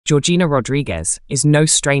Georgina Rodriguez is no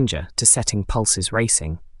stranger to setting pulses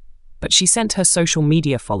racing, but she sent her social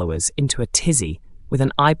media followers into a tizzy with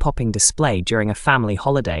an eye-popping display during a family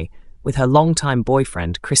holiday with her longtime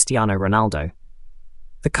boyfriend Cristiano Ronaldo.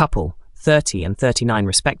 The couple, 30 and 39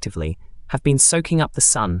 respectively, have been soaking up the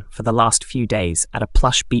sun for the last few days at a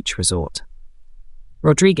plush beach resort.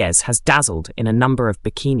 Rodriguez has dazzled in a number of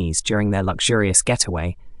bikinis during their luxurious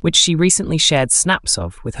getaway, which she recently shared snaps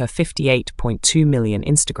of with her 58.2 million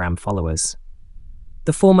Instagram followers.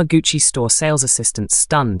 The former Gucci store sales assistant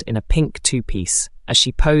stunned in a pink two-piece as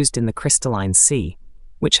she posed in the crystalline sea,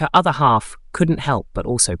 which her other half couldn't help but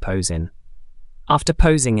also pose in. After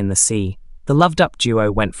posing in the sea, the loved-up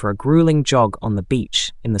duo went for a grueling jog on the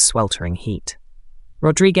beach in the sweltering heat.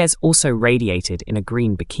 Rodriguez also radiated in a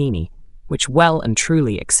green bikini, which well and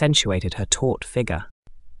truly accentuated her taut figure.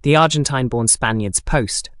 The Argentine-born Spaniard's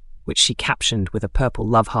post, which she captioned with a purple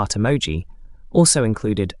love heart emoji, also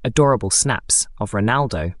included adorable snaps of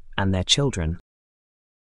Ronaldo and their children.